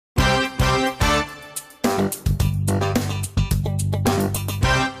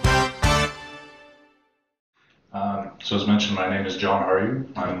So as mentioned, my name is Jon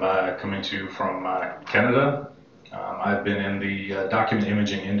Harju. I'm coming to you from Canada. I've been in the document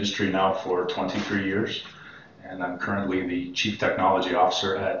imaging industry now for 23 years, and I'm currently the Chief Technology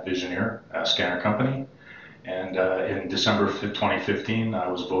Officer at Visioneer, a scanner company. And in December 2015, I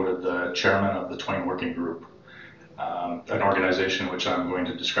was voted the chairman of the TWAIN Working Group, an organization which I'm going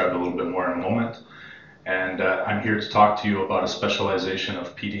to describe a little bit more in a moment. And I'm here to talk to you about a specialization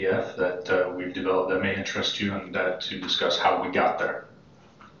of PDF that we've developed that may interest you, and to discuss how we got there.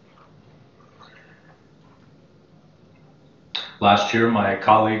 Last year, my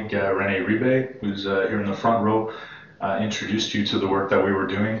colleague René Ribe, who's here in the front row, introduced you to the work that we were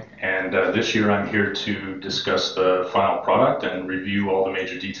doing. And this year, I'm here to discuss the final product and review all the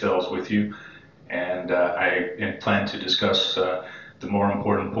major details with you. And I plan to discuss the more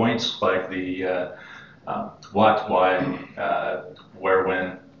important points, like the what, why, where,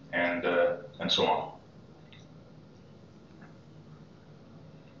 when, and so on.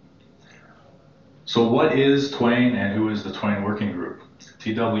 So what is TWAIN and who is the TWAIN Working Group?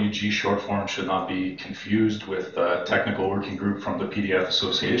 TWG short form should not be confused with Technical Working Group from the PDF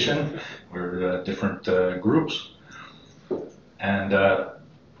Association. We're different groups. And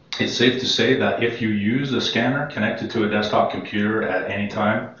it's safe to say that if you use a scanner connected to a desktop computer at any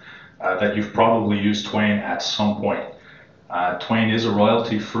time, that you've probably used TWAIN at some point. TWAIN is a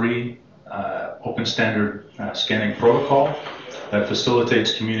royalty-free, open standard scanning protocol that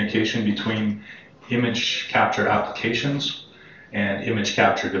facilitates communication between image capture applications and image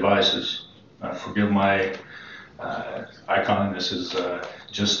capture devices. Forgive my icon, this is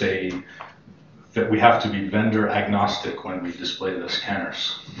just that we have to be vendor agnostic when we display the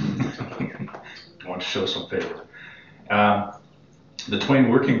scanners. I want to show some favor. The TWAIN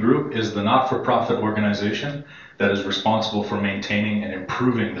Working Group is the not-for-profit organization that is responsible for maintaining and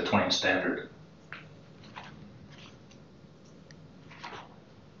improving the TWAIN standard.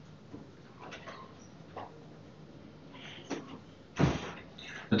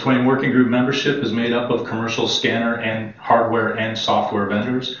 The TWAIN Working Group membership is made up of commercial scanner and hardware and software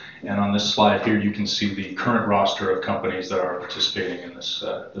vendors. And on this slide here, you can see the current roster of companies that are participating in this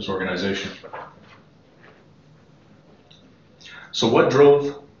organization. So what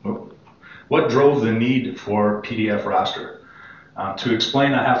drove the need for PDF raster? To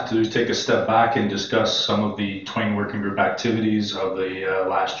explain, I have to take a step back and discuss some of the TWAIN Working Group activities of the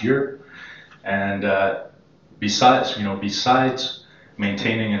last year. And besides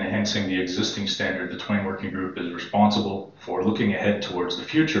maintaining and enhancing the existing standard, the TWAIN Working Group is responsible for looking ahead towards the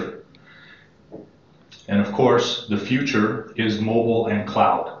future. And of course, the future is mobile and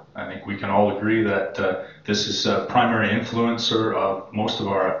cloud. I think we can all agree that this is a primary influencer of most of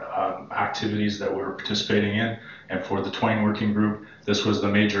our activities that we're participating in. And for the TWAIN Working Group, this was the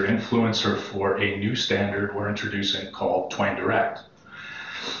major influencer for a new standard we're introducing called TWAIN Direct.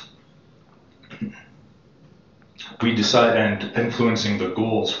 We decide, and influencing the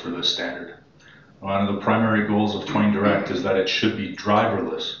goals for this standard. One of the primary goals of TWAIN Direct is that it should be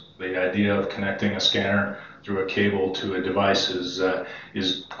driverless. The idea of connecting a scanner through a cable to a device is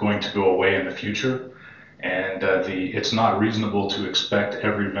going to go away in the future. And it's not reasonable to expect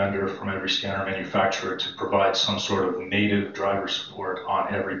every vendor from every scanner manufacturer to provide some sort of native driver support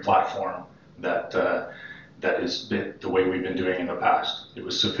on every platform that is the way we've been doing in the past. It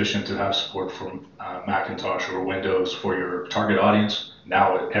was sufficient to have support from Macintosh or Windows for your target audience.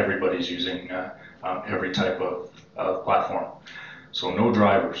 Now everybody's using every type of platform. So no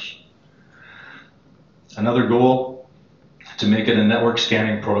drivers. Another goal, to make it a network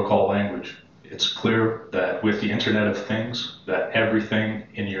scanning protocol language. It's clear that with the Internet of Things, that everything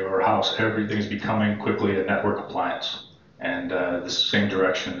in your house, everything is becoming quickly a network appliance. And the same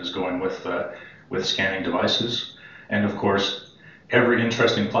direction is going with scanning devices. And of course, every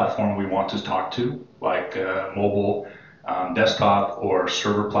interesting platform we want to talk to, like mobile, desktop, or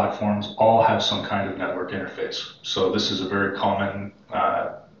server platforms, all have some kind of network interface. So this is a very common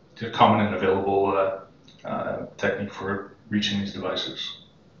and available technique for reaching these devices.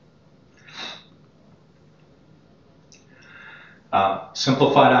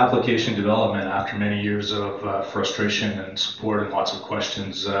 Simplified application development. After many years of frustration and support and lots of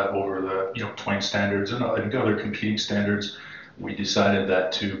questions over the TWAIN standards and other competing standards, we decided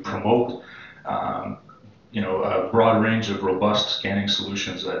that to promote a broad range of robust scanning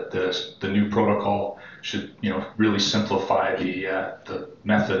solutions, that the new protocol should really simplify the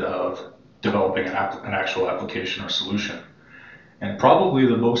method of developing an actual application or solution. And probably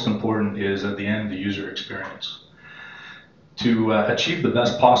the most important is, at the end, the user experience. To achieve the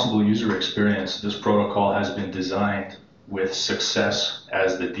best possible user experience, this protocol has been designed with success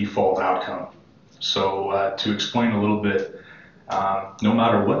as the default outcome. So to explain a little bit, no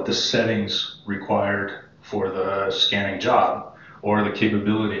matter what the settings required for the scanning job or the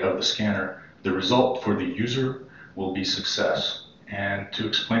capability of the scanner, the result for the user will be success. And to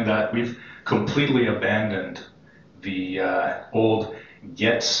explain that, we've completely abandoned the old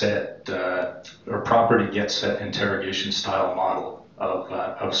get set or property get set interrogation style model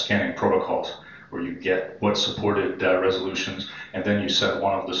of scanning protocols, where you get what supported resolutions and then you set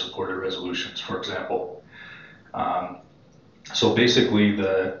one of the supported resolutions, for example. So basically,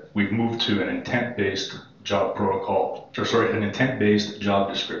 we've moved to an intent-based job protocol, or sorry, an intent-based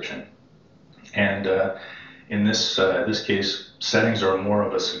job description. And in this case, settings are more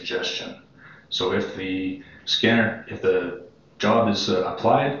of a suggestion. So if the job is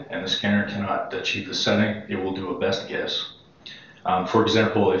applied and the scanner cannot achieve the setting, it will do a best guess. For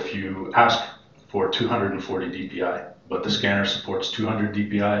example, if you ask for 240 DPI, but the scanner supports 200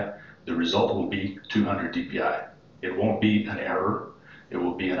 DPI, the result will be 200 DPI. It won't be an error, it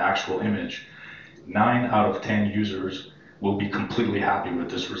will be an actual image. 9 out of 10 users will be completely happy with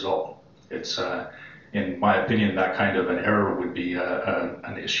this result. It's, in my opinion, that kind of an error would be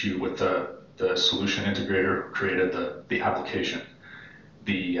an issue with the solution integrator who created the application.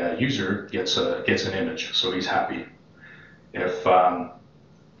 The user gets an image, so he's happy. If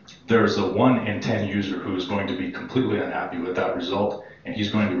there's a 1 in 10 user who is going to be completely unhappy with that result, and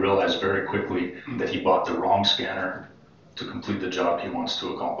he's going to realize very quickly that he bought the wrong scanner to complete the job he wants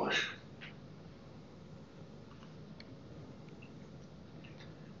to accomplish.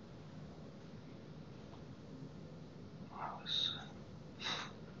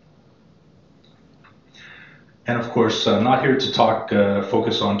 And of course, I'm not here to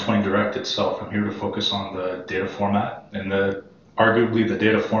focus on TWAIN Direct itself. I'm here to focus on the data format. And arguably, the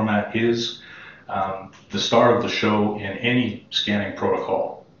data format is the star of the show in any scanning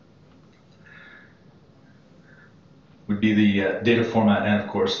protocol. Would be the data format and, of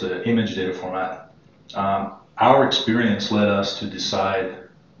course, the image data format. Our experience led us to decide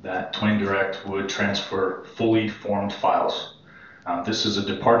that TWAIN Direct would transfer fully formed files. This is a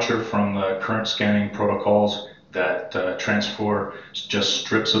departure from the current scanning protocols that transfer just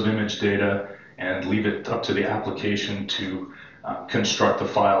strips of image data and leave it up to the application to construct the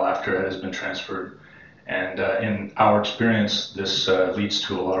file after it has been transferred. And in our experience, this leads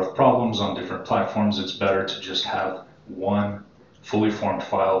to a lot of problems on different platforms. It's better to just have one fully formed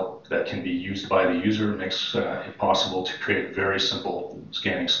file that can be used by the user. It makes it possible to create very simple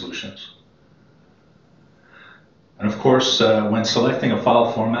scanning solutions. And of course, when selecting a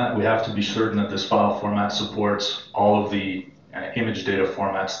file format, we have to be certain that this file format supports all of the image data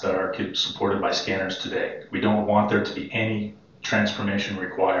formats that are supported by scanners today. We don't want there to be any transformation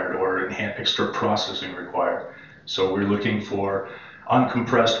required or extra processing required. So we're looking for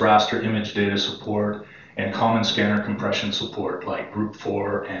uncompressed raster image data support and common scanner compression support like Group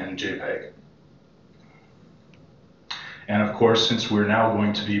 4 and JPEG. And of course, since we're now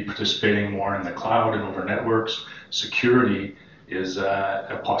going to be participating more in the cloud and over networks, security is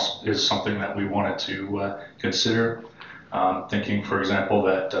something that we wanted to consider. Thinking, for example,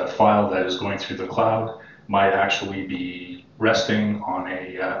 that a file that is going through the cloud might actually be resting on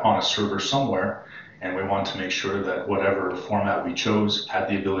a server somewhere, and we want to make sure that whatever format we chose had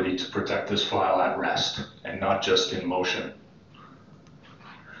the ability to protect this file at rest and not just in motion.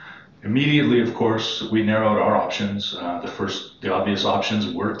 Immediately, of course, we narrowed our options. The obvious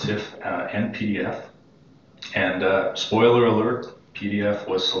options were TIFF and PDF. And spoiler alert, PDF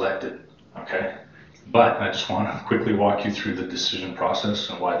was selected, okay? But I just want to quickly walk you through the decision process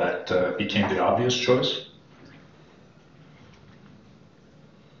and why that became the obvious choice.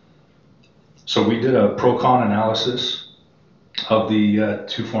 So we did a pro-con analysis of the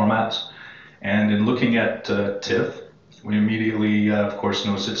two formats, and in looking at TIFF, we immediately, of course,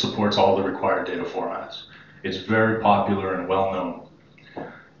 notice it supports all the required data formats. It's very popular and well known.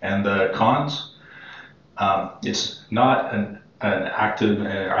 And the cons, it's not an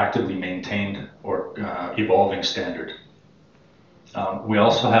actively maintained or evolving standard. We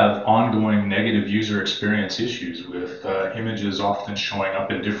also have ongoing negative user experience issues with images often showing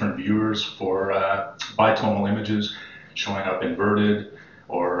up in different viewers for bitonal images, showing up inverted,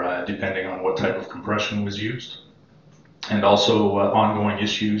 or depending on what type of compression was used. And also ongoing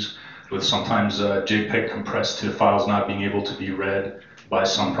issues with sometimes JPEG compressed to files not being able to be read by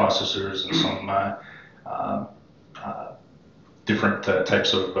some processors and some different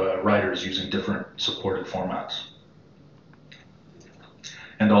types of writers using different supported formats.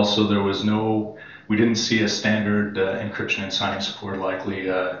 And also there was we didn't see a standard encryption and signing support, likely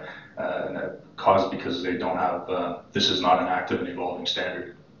caused because they don't have, this is not an active and evolving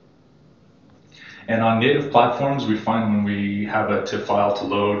standard. And on native platforms, we find when we have a TIFF file to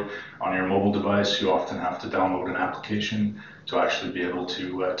load on your mobile device, you often have to download an application to actually be able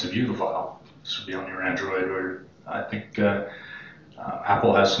to view the file. This would be on your Android, or I think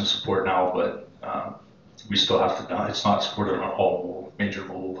Apple has some support now, but we still have to, it's not supported on all major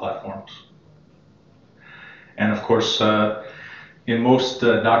mobile platforms. And of course, in most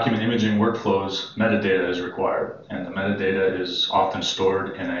document imaging workflows, metadata is required, and the metadata is often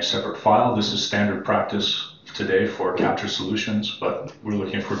stored in a separate file. This is standard practice today for capture solutions, but we're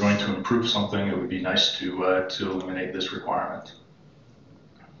looking, if we're going to improve something, it would be nice to eliminate this requirement.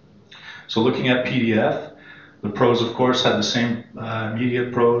 So looking at PDF, the pros, of course, have the same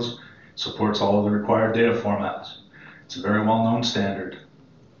immediate pros, supports all of the required data formats. It's a very well-known standard.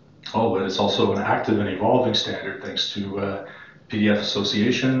 Oh, but it's also an active and evolving standard thanks to PDF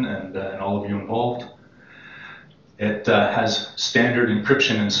Association and all of you involved. It has standard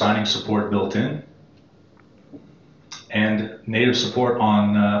encryption and signing support built in, and native support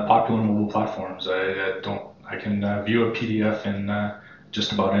on popular mobile platforms. I can view a PDF in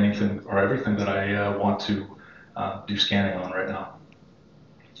just about anything or everything that I want to do scanning on right now.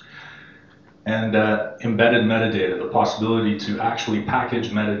 And embedded metadata, the possibility to actually package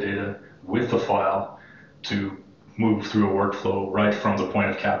metadata with the file to move through a workflow right from the point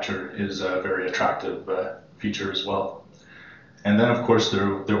of capture, is a very attractive feature as well. And then, of course,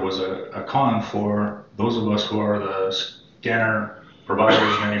 there was a con for those of us who are the scanner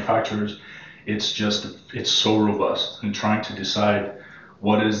providers, manufacturers. It's so robust, and trying to decide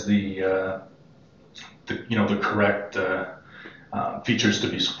what is the correct features to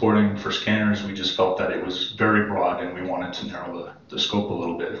be supporting for scanners. We just felt that it was very broad, and we wanted to narrow the scope a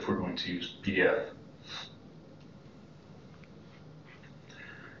little bit if we're going to use PDF.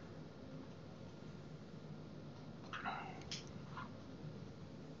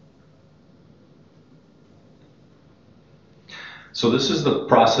 So this is the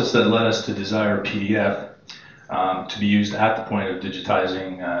process that led us to desire PDF to be used at the point of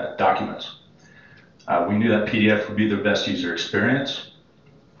digitizing documents. We knew that PDF would be the best user experience,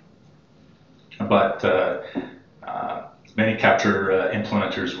 but many capture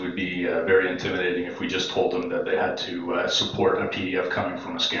implementers would be very intimidating if we just told them that they had to support a PDF coming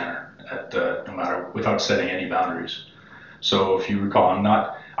from a scanner without setting any boundaries. So if you recall,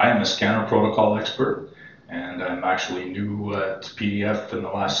 I am a scanner protocol expert, and I'm actually new to PDF in the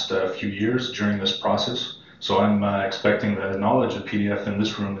last few years during this process. So I'm expecting the knowledge of PDF in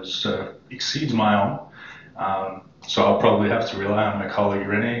this room exceeds my own. So I'll probably have to rely on my colleague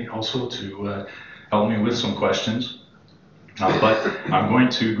Rene also to help me with some questions. But I'm going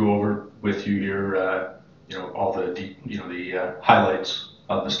to go over with you here, all the highlights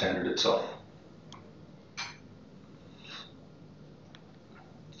of the standard itself.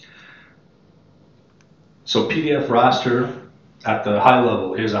 So PDF raster at the high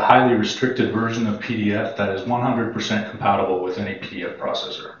level is a highly restricted version of PDF that is 100% compatible with any PDF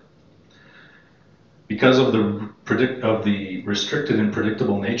processor. Because of the restricted and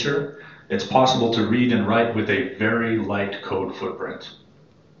predictable nature, it's possible to read and write with a very light code footprint.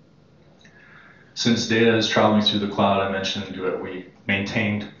 Since data is traveling through the cloud, I mentioned we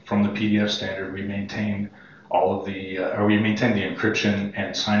maintained from the PDF standard, we maintained we maintained the encryption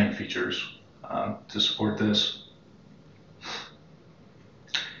and signing features to support this.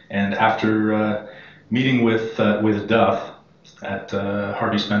 And after meeting with Duff at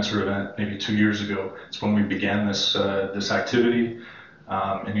Hardy Spencer event maybe 2 years ago, it's when we began this activity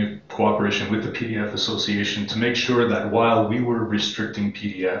in cooperation with the PDF Association to make sure that while we were restricting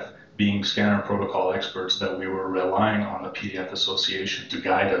PDF, being scanner protocol experts, that we were relying on the PDF Association to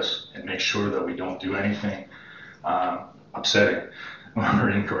guide us and make sure that we don't do anything upsetting or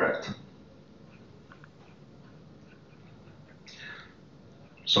incorrect.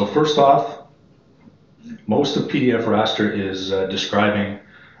 So first off, most of PDF raster is describing,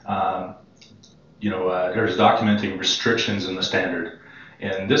 there's documenting restrictions in the standard.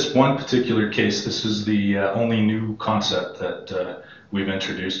 In this one particular case, this is the only new concept that we've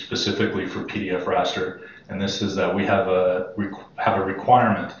introduced specifically for PDF raster, and this is that we have a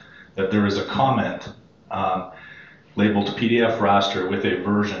requirement that there is a comment labeled PDF raster with a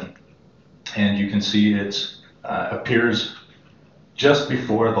version, and you can see it appears just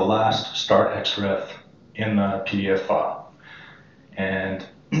before the last start xref in the PDF file. And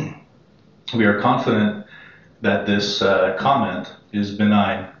we are confident that this comment is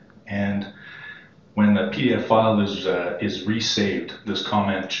benign, and when the PDF file is resaved, this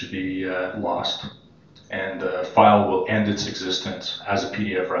comment should be lost, and the file will end its existence as a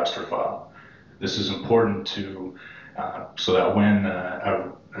PDF raster file. This is important to so that when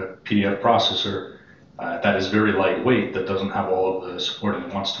a PDF processor that is very lightweight, that doesn't have all of the support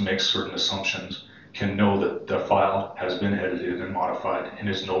and wants to make certain assumptions, can know that the file has been edited and modified and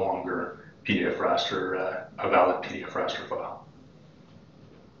is no longer PDF raster, a valid PDF raster file.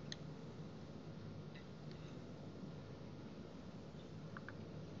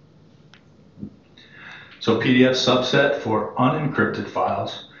 So PDF subset for unencrypted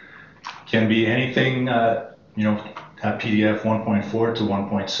files can be anything, PDF 1.4 to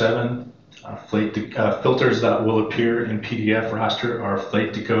 1.7. Filters that will appear in PDF raster are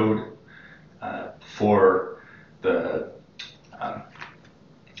flake decode for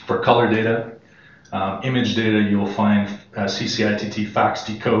color data. Image data, you'll find CCITT fax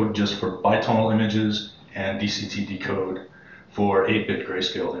decode just for bitonal images, and DCT decode for 8-bit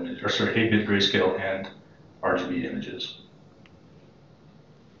grayscale image, 8-bit grayscale and RGB images.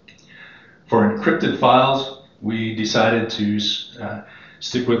 For encrypted files, we decided to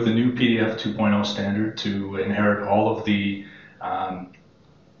stick with the new PDF 2.0 standard to inherit all of the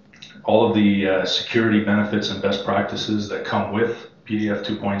security benefits and best practices that come with PDF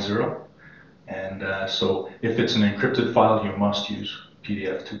 2.0. And so if it's an encrypted file, you must use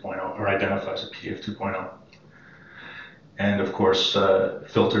PDF 2.0 or identify as a PDF 2.0. And of course,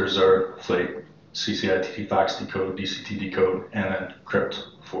 filters are flake, CCITT fax decode, DCT decode, and then crypt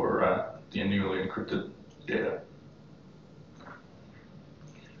for the newly encrypted data.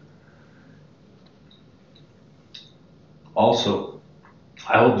 Also,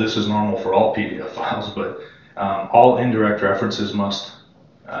 I hope this is normal for all PDF files, but all indirect references must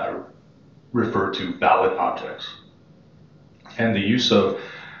refer to valid objects. And the use of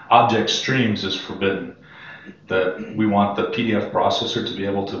object streams is forbidden. We want the PDF processor to be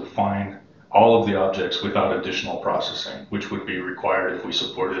able to find all of the objects without additional processing, which would be required if we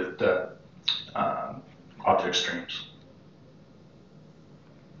supported object streams.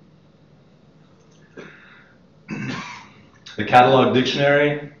 The catalog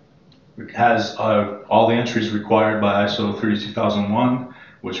dictionary has all the entries required by ISO 32001,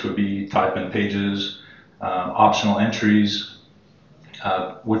 which would be type and pages. Optional entries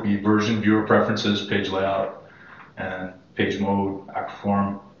would be version, viewer preferences, page layout, and page mode,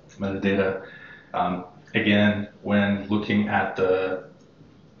 acroform, metadata. Again, when looking at a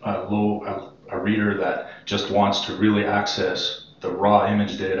reader that just wants to really access the raw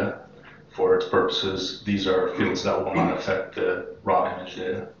image data for its purposes, these are fields that will not affect the raw image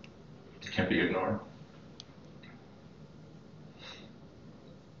data. It can be ignored.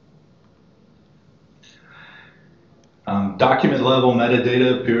 Document level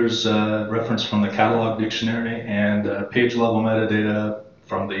metadata appears referenced from the catalog dictionary, and page level metadata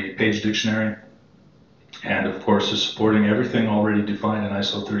from the page dictionary. And of course is supporting everything already defined in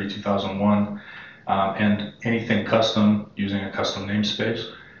ISO 32001 and anything custom using a custom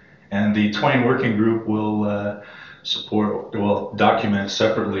namespace. And the TWAIN working group will document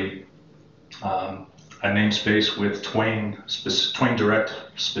separately a namespace with TWAIN direct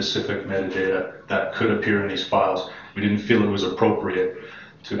specific metadata that could appear in these files. We didn't feel it was appropriate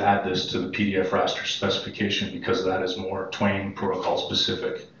to add this to the PDF raster specification because that is more TWAIN protocol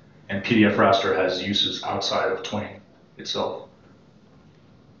specific. And PDF raster has uses outside of TWAIN itself.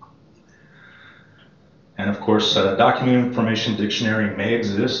 And of course, document information dictionary may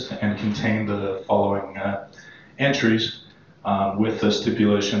exist and contain the following entries with the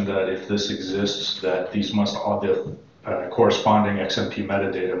stipulation that if this exists, that these must the corresponding XMP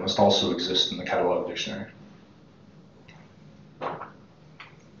metadata must also exist in the catalog dictionary.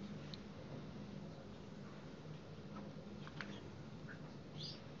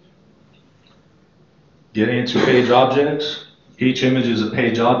 Getting into page objects, each image is a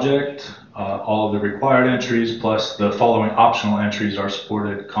page object. All of the required entries plus the following optional entries are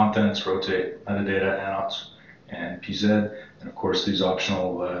supported: contents, rotate, metadata, annots, and PZ. And of course, these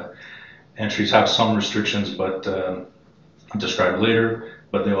optional entries have some restrictions, but described later,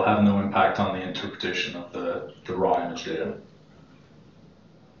 but they will have no impact on the interpretation of the raw image data.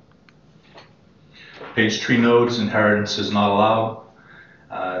 Page tree nodes, inheritance is not allowed.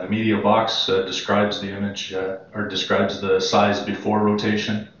 The media box describes the image or describes the size before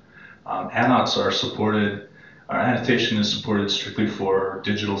rotation. Annots are supported, our annotation is supported strictly for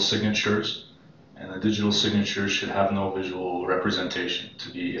digital signatures, and the digital signatures should have no visual representation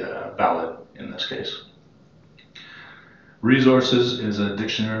to be valid in this case. Resources is a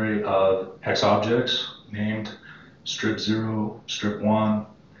dictionary of X objects named strip 0, strip 1,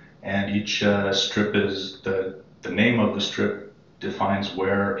 and each strip is the name of the strip defines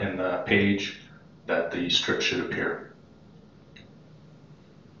where in the page that the strip should appear.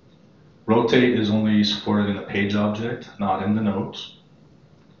 Rotate is only supported in the page object, not in the notes.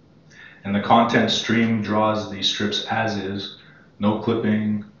 And the content stream draws the strips as is, no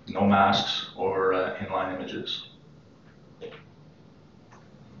clipping, no masks, or inline images.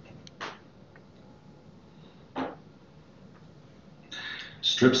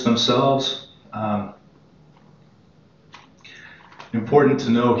 Strips themselves, important to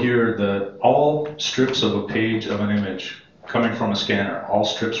know here that all strips of a page of an image coming from a scanner, all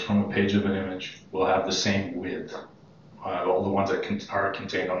strips from a page of an image will have the same width, all the ones that are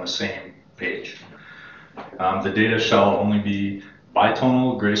contained on the same page. The data shall only be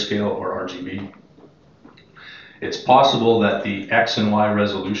bitonal, grayscale, or RGB. It's possible that the X and Y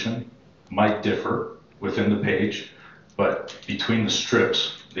resolution might differ within the page, but between the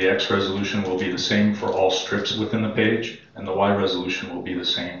strips, the X resolution will be the same for all strips within the page, and the Y resolution will be the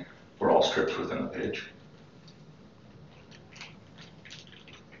same for all strips within the page.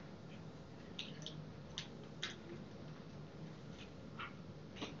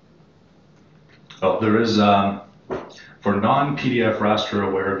 Well, there is, for non-PDF raster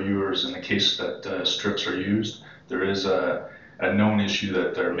aware viewers, in the case that strips are used, there is a known issue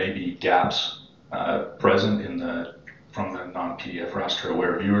that there may be gaps present from the non-PDF raster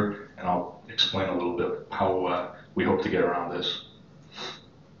aware viewer, and I'll explain a little bit how we hope to get around this.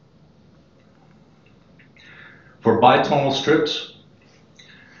 For bitonal strips,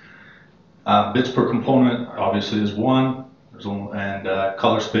 bits per component obviously is 1, and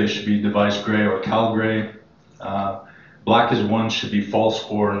color space should be device gray or cal gray. Black is 1 should be false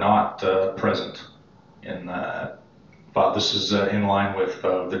or not present in file. This is in line with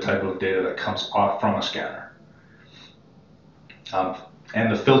the type of data that comes off from a scanner.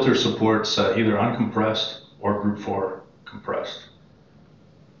 And the filter supports either uncompressed or group 4 compressed.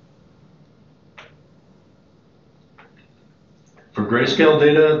 For grayscale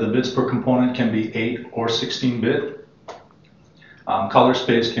data, the bits per component can be 8 or 16-bit. Color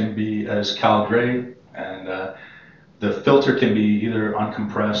space can be as cal gray, and the filter can be either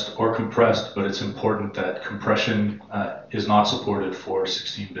uncompressed or compressed, but it's important that compression is not supported for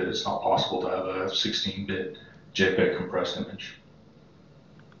 16-bit. It's not possible to have a 16-bit JPEG compressed image.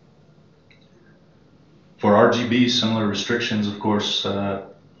 For RGB, similar restrictions, of course,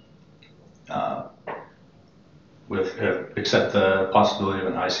 except the possibility of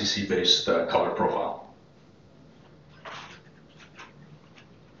an ICC-based color profile.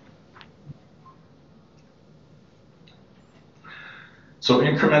 So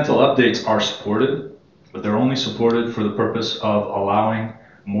incremental updates are supported, but they're only supported for the purpose of allowing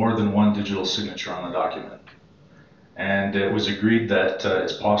more than one digital signature on the document. And it was agreed that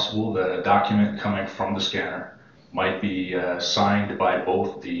it's possible that a document coming from the scanner might be signed by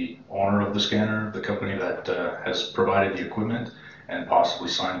both the owner of the scanner, the company that has provided the equipment, and possibly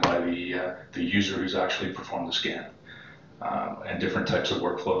signed by the user who's actually performed the scan. And different types of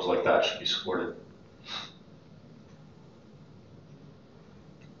workflows like that should be supported.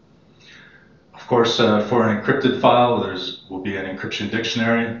 Of course, for an encrypted file, will be an encryption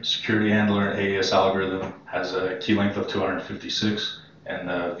dictionary. Security handler and AES algorithm has a key length of 256, and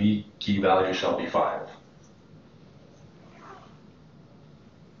the V key value shall be 5.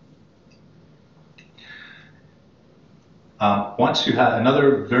 Once you have,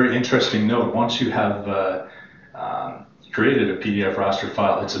 another very interesting note, once you have created a PDF raster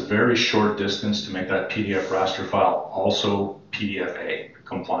file, it's a very short distance to make that PDF raster file also PDF-A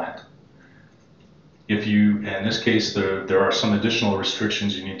compliant. If you, in this case, there are some additional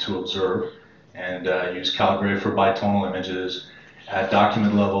restrictions you need to observe, and use CalGray for bitonal images, at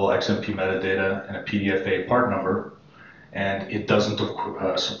document level XMP metadata, and a PDF-A part number, and it doesn't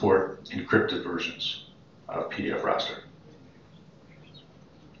support encrypted versions of PDF raster.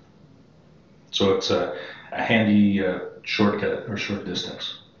 So it's a handy shortcut or short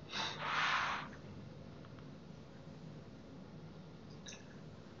distance.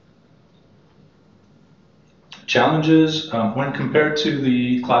 Challenges, when compared to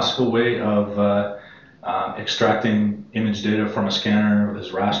the classical way of extracting image data from a scanner as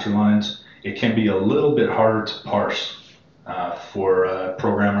raster lines, it can be a little bit harder to parse for a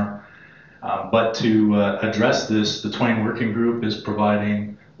programmer. But to address this, the TWAIN working group is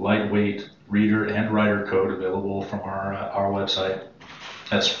providing lightweight reader and writer code available from our website.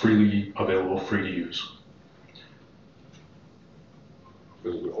 That's freely available, free to use.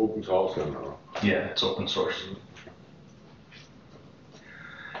 Is it open source? Yeah, it's open source.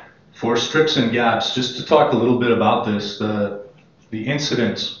 For strips and gaps, just to talk a little bit about this, the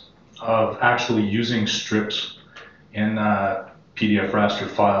incidence of actually using strips in a PDF raster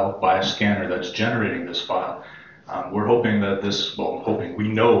file by a scanner that's generating this file We're hoping that we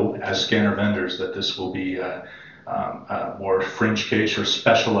know as scanner vendors that this will be more fringe case or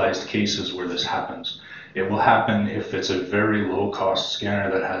specialized cases where this happens. It will happen if it's a very low-cost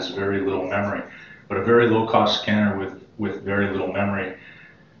scanner that has very little memory. But a very low-cost scanner with very little memory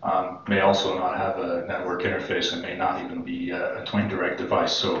may also not have a network interface and may not even be a TWAIN Direct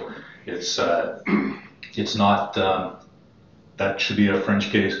device. So it's not, that should be a fringe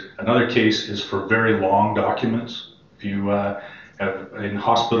case. Another case is for very long documents. If you have, in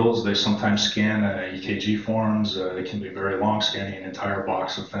hospitals, they sometimes scan EKG forms. They can be very long, scanning an entire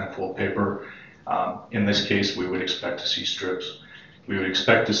box of fanfold paper. In this case, we would expect to see strips. We would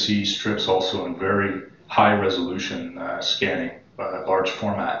expect to see strips also in very high resolution scanning, large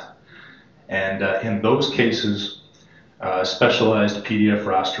format. And in those cases, specialized PDF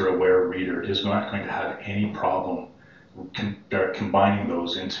raster aware reader is not going to have any problem combining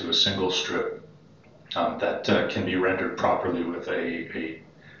those into a single strip that can be rendered properly with a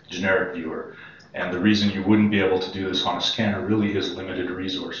generic viewer. And the reason you wouldn't be able to do this on a scanner really is limited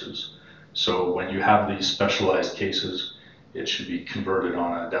resources. So when you have these specialized cases, it should be converted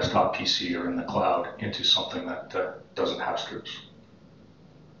on a desktop PC or in the cloud into something that doesn't have strips.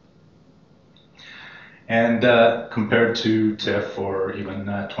 And compared to TIFF or even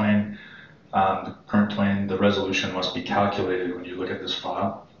TWAIN, the current TWAIN, the resolution must be calculated when you look at this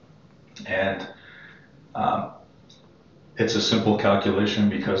file. And it's a simple calculation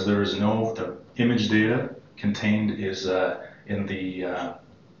because there is the image data contained is in the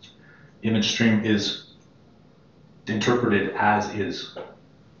image stream is interpreted as is.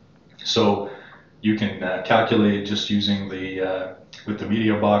 So you can calculate just using with the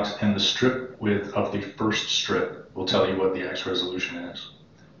media box, and the strip width of the first strip will tell you what the X resolution is.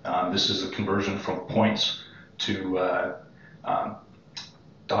 This is a conversion from points to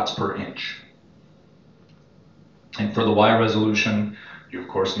dots per inch. And for the Y resolution, you of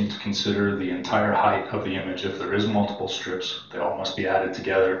course need to consider the entire height of the image. If there is multiple strips, they all must be added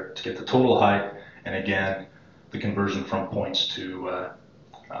together to get the total height. And again, the conversion from points to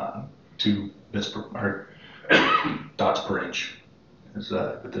bits per, or dots per inch is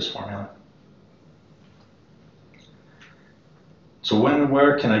with this formula. So when and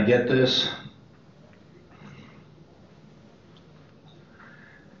where can I get this?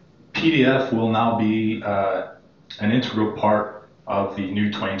 PDF will now be an integral part of the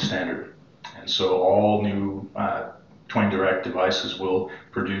new TWAIN standard. And so all new TWAIN Direct devices will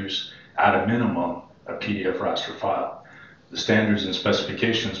produce, at a minimum, a PDF raster file. The standards and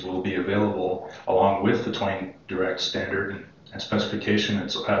specifications will be available along with the TWAIN Direct standard and specification.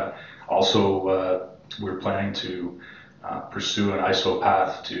 It's also, we're planning to pursue an ISO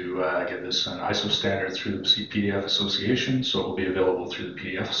path to get this an ISO standard through the PDF Association, so it will be available through the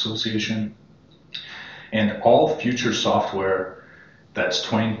PDF Association. And all future software that's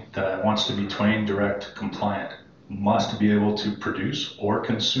that wants to be TWAIN Direct compliant must be able to produce or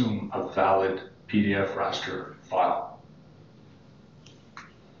consume a valid PDF raster file.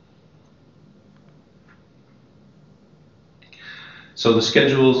 So the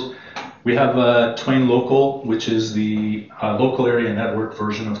schedules, we have TWAIN Local, which is the local area network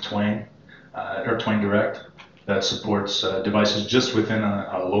version of TWAIN, or TWAIN Direct, that supports devices just within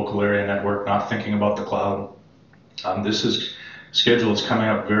a local area network, not thinking about the cloud. This schedule is coming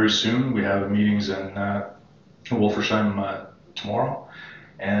up very soon. We have meetings in Wolfersheim tomorrow,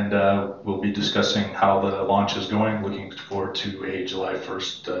 and we'll be discussing how the launch is going, looking forward to a July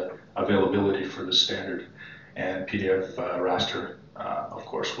 1st availability for the standard. And PDF raster, of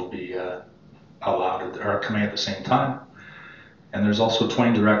course, will be allowed or coming at the same time. And there's also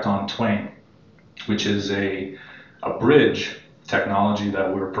TWAIN Direct on TWAIN, which is a bridge technology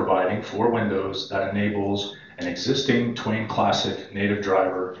that we're providing for Windows that enables an existing TWAIN Classic native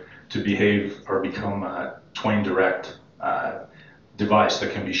driver to behave or become a TWAIN Direct device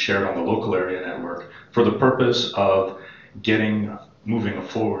that can be shared on the local area network for the purpose of moving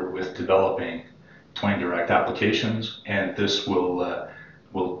forward with developing TWAIN Direct applications, and this will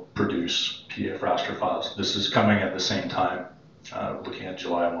produce PDF raster files. This is coming at the same time, looking at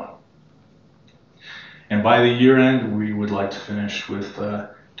July 1. And by the year end, we would like to finish with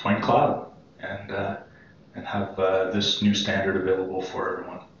TWAIN Cloud and have this new standard available for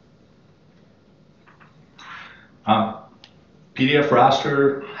everyone. PDF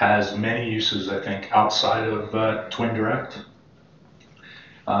raster has many uses, I think, outside of TWAIN Direct.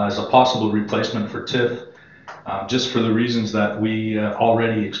 As a possible replacement for TIFF, just for the reasons that we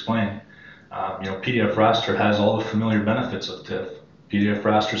already explained. PDF raster has all the familiar benefits of TIFF. PDF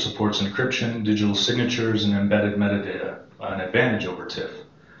raster supports encryption, digital signatures, and embedded metadata, an advantage over TIFF.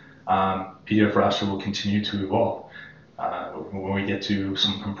 PDF raster will continue to evolve. When we get to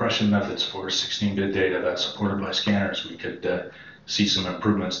some compression methods for 16-bit data that's supported by scanners, we could see some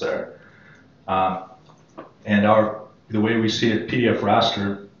improvements there. And the way we see it, PDF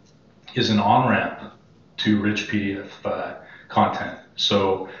raster is an on-ramp to rich PDF content.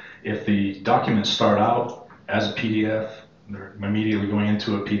 So if the documents start out as a PDF, they're immediately going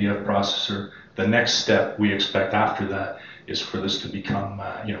into a PDF processor, the next step we expect after that is for this to become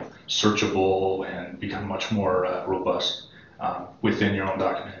searchable and become much more robust within your own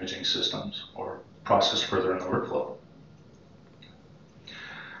document imaging systems or processed further in the workflow.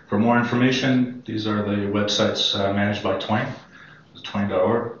 For more information, these are the websites managed by TWAIN,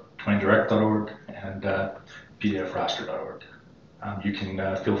 TWAIN.org, TWAINdirect.org, and PDFraster.org. You can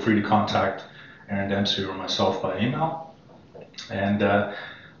feel free to contact Aaron Dempsey or myself by email, and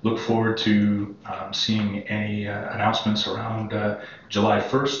look forward to seeing any announcements around July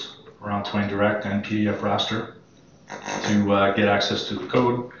 1st around TWAIN Direct and PDF Raster to get access to the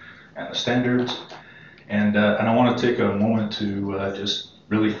code and the standards. And I want to take a moment to just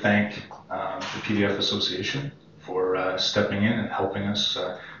really thank the PDF Association for stepping in and helping us.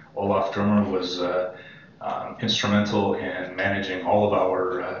 Olaf Drummer was instrumental in managing all of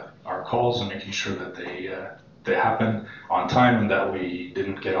our calls and making sure that they happen on time and that we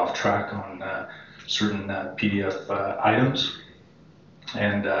didn't get off track on certain PDF items.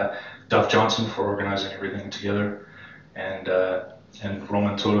 And Duff Johnson for organizing everything together, and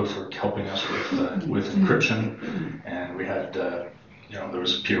Roman Toto for helping us with encryption. And we had there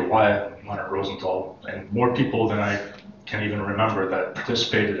was Peter Wyatt, Leonard Rosenthal, and more people than I can even remember that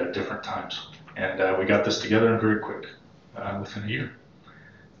participated at different times. And we got this together very quick, within a year.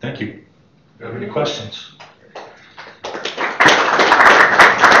 Thank you. Do you have any questions?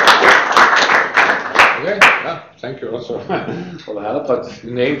 Okay, yeah, thank you also for the help, but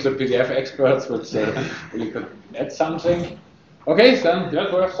you named the PDF experts, but we could add something. Okay, then we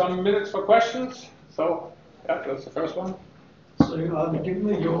have some minutes for questions. So, yeah, that's the first one. So, given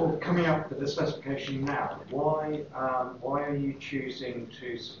that you're coming up with the specification now, why are you choosing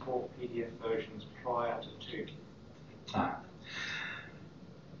to support PDF versions prior to 2?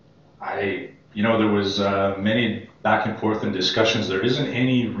 There was many back and forth and discussions. There isn't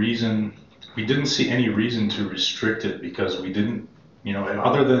any reason, we didn't see any reason to restrict it because we didn't,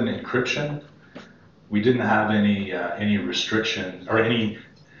 other than encryption, we didn't have any restriction or any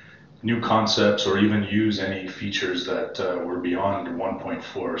new concepts or even use any features that were beyond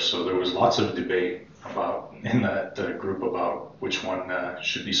 1.4. So there was lots of debate in that group about which one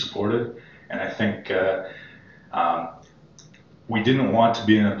should be supported. And I think we didn't want to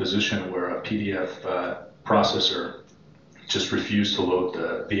be in a position where a PDF processor just refused to load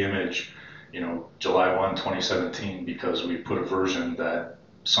the image, July 1, 2017, because we put a version that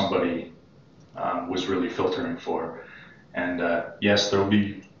somebody was really filtering for. And yes, there will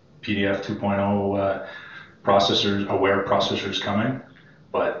be PDF 2.0 aware processors coming,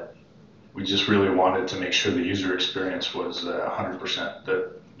 but we just really wanted to make sure the user experience was 100%,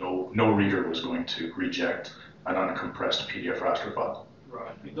 that no reader was going to reject an uncompressed PDF raster file.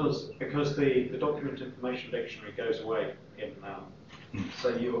 Right, because the document information dictionary goes away in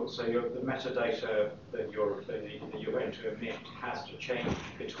so the metadata that you're going to emit has to change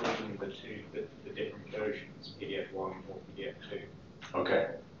between the different versions, PDF 1 or PDF 2.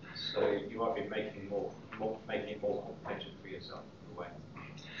 Okay. So you might be making it more complicated for yourself in a way.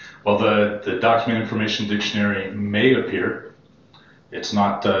 Well, the document information dictionary may appear. It's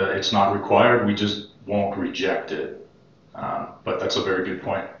not required. We just won't reject it. But that's a very good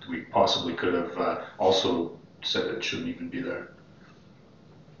point. We possibly could have also said it shouldn't even be there.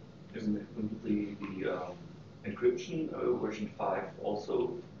 Isn't it the encryption version 5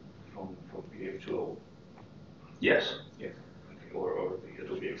 also from PDF 2.0? Yes. Yes. Okay. Or the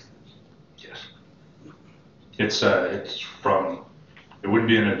Adobe extension? Yes. It's from. It wouldn't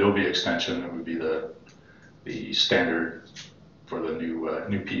be an Adobe extension. It would be the standard for the new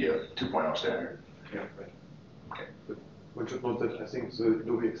PDF 2.0 standard. Yeah. Right. Okay. But one should note that I think the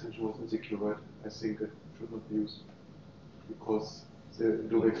Adobe extension was insecure, right? I think it should not be used because the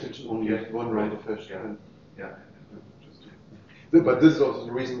Adobe extension only had one round of hash. Yeah. But this is also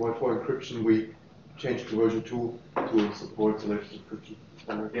the reason why for encryption we changed to version 2 to support the latest encryption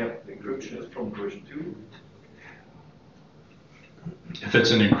standard. Yeah, the encryption is from version 2. If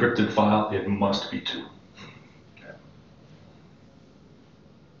it's an encrypted file, it must be 2. Okay.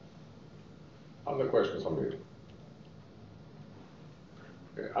 Other questions on me?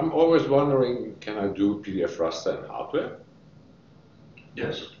 Okay. I'm always wondering, can I do PDF raster in hardware?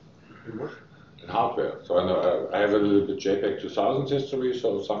 Yes. in hardware. So I know I have a little bit JPEG 2000 history.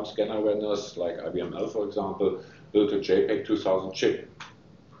 So some scanner vendors, like IBM, for example, built a JPEG 2000 chip.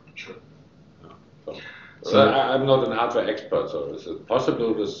 Sure. So I'm not an hardware expert. So is it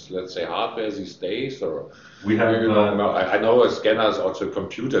possible with, let's say, hardware these days, or We have. I know a scanner is also a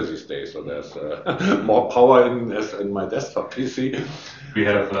computer these days. So there's more power in my desktop PC. We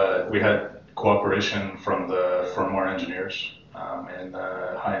had cooperation from the firmware engineers and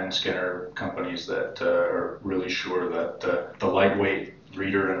high-end scanner companies that are really sure that the lightweight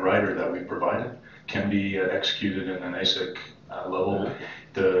reader and writer that we provided can be executed in an ASIC level.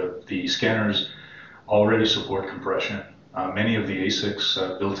 The scanners already support compression. Many of the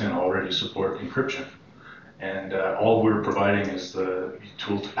ASICs built-in already support encryption. And all we're providing is the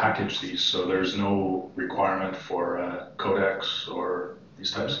tool to package these, so there's no requirement for codecs or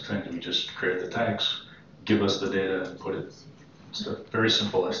these types of things. We just create the tags, give us the data, and put it. It's a very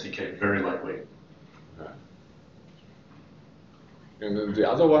simple SDK, very lightweight. And then the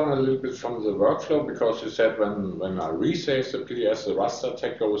other one, a little bit from the workflow, because you said when I resave the PDF, the raster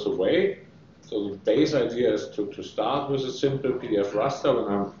tag goes away. So the base idea is to start with a simple PDF raster.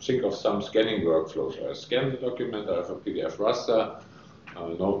 When I think of some scanning workflows, I scan the document, I have a PDF raster.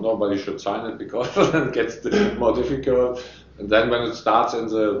 Nobody should sign it because it gets more difficult. And then when it starts in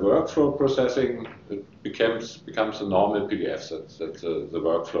the workflow processing, it becomes a normal PDF. That's the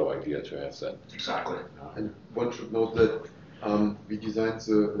workflow idea to have that. Exactly. And one should note that we designed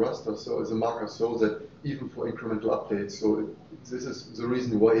the raster so as a marker so that even for incremental updates, so this is the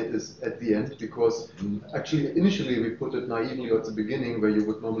reason why it is at the end, because actually initially we put it naively at the beginning where you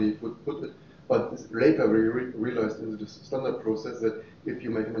would normally put it, but later we realized in the standard process that if you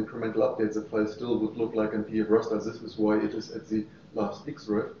make an incremental update, the file still would look like an PDF raster. This is why it is at the last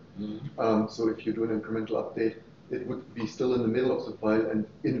xref. So if you do an incremental update, it would be still in the middle of the file and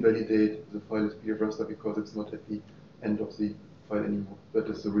invalidate the file as PDF raster because it's not at the end of the file anymore. That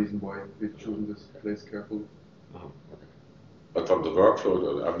is the reason why we've chosen this place carefully. Okay. But from the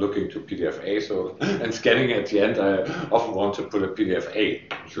workflow, I'm looking to PDF-A, so and scanning at the end, I often want to put a PDF-A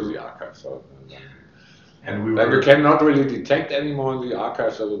to the archive. So, and we you cannot really detect anymore in the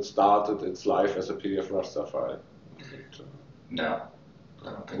archive that it started its life as a PDF raster file. No.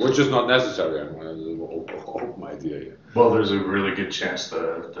 Which is not necessary. I mean, open idea here. Well, there's a really good chance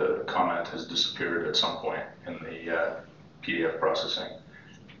the comment has disappeared at some point in the PDF processing,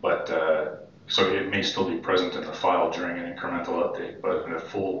 but so it may still be present in the file during an incremental update, but in a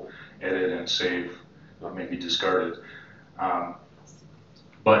full edit and save may be discarded.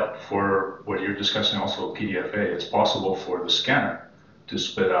 But for what you're discussing, also PDF-A, it's possible for the scanner to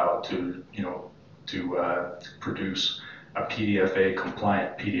spit out to produce a PDF-A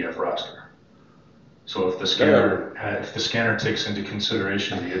compliant PDF raster. So if the scanner takes into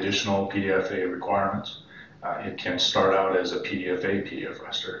consideration the additional PDF-A requirements, it can start out as a PDF-A PDF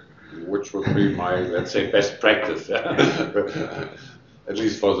raster. Which would be my, let's say, best practice, at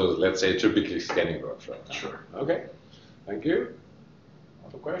least for the, let's say, typically scanning workflow. Sure. Okay, thank you.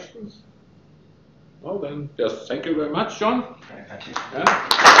 Other questions? No, then just thank you very much, Jon. Okay, thank you. Yeah.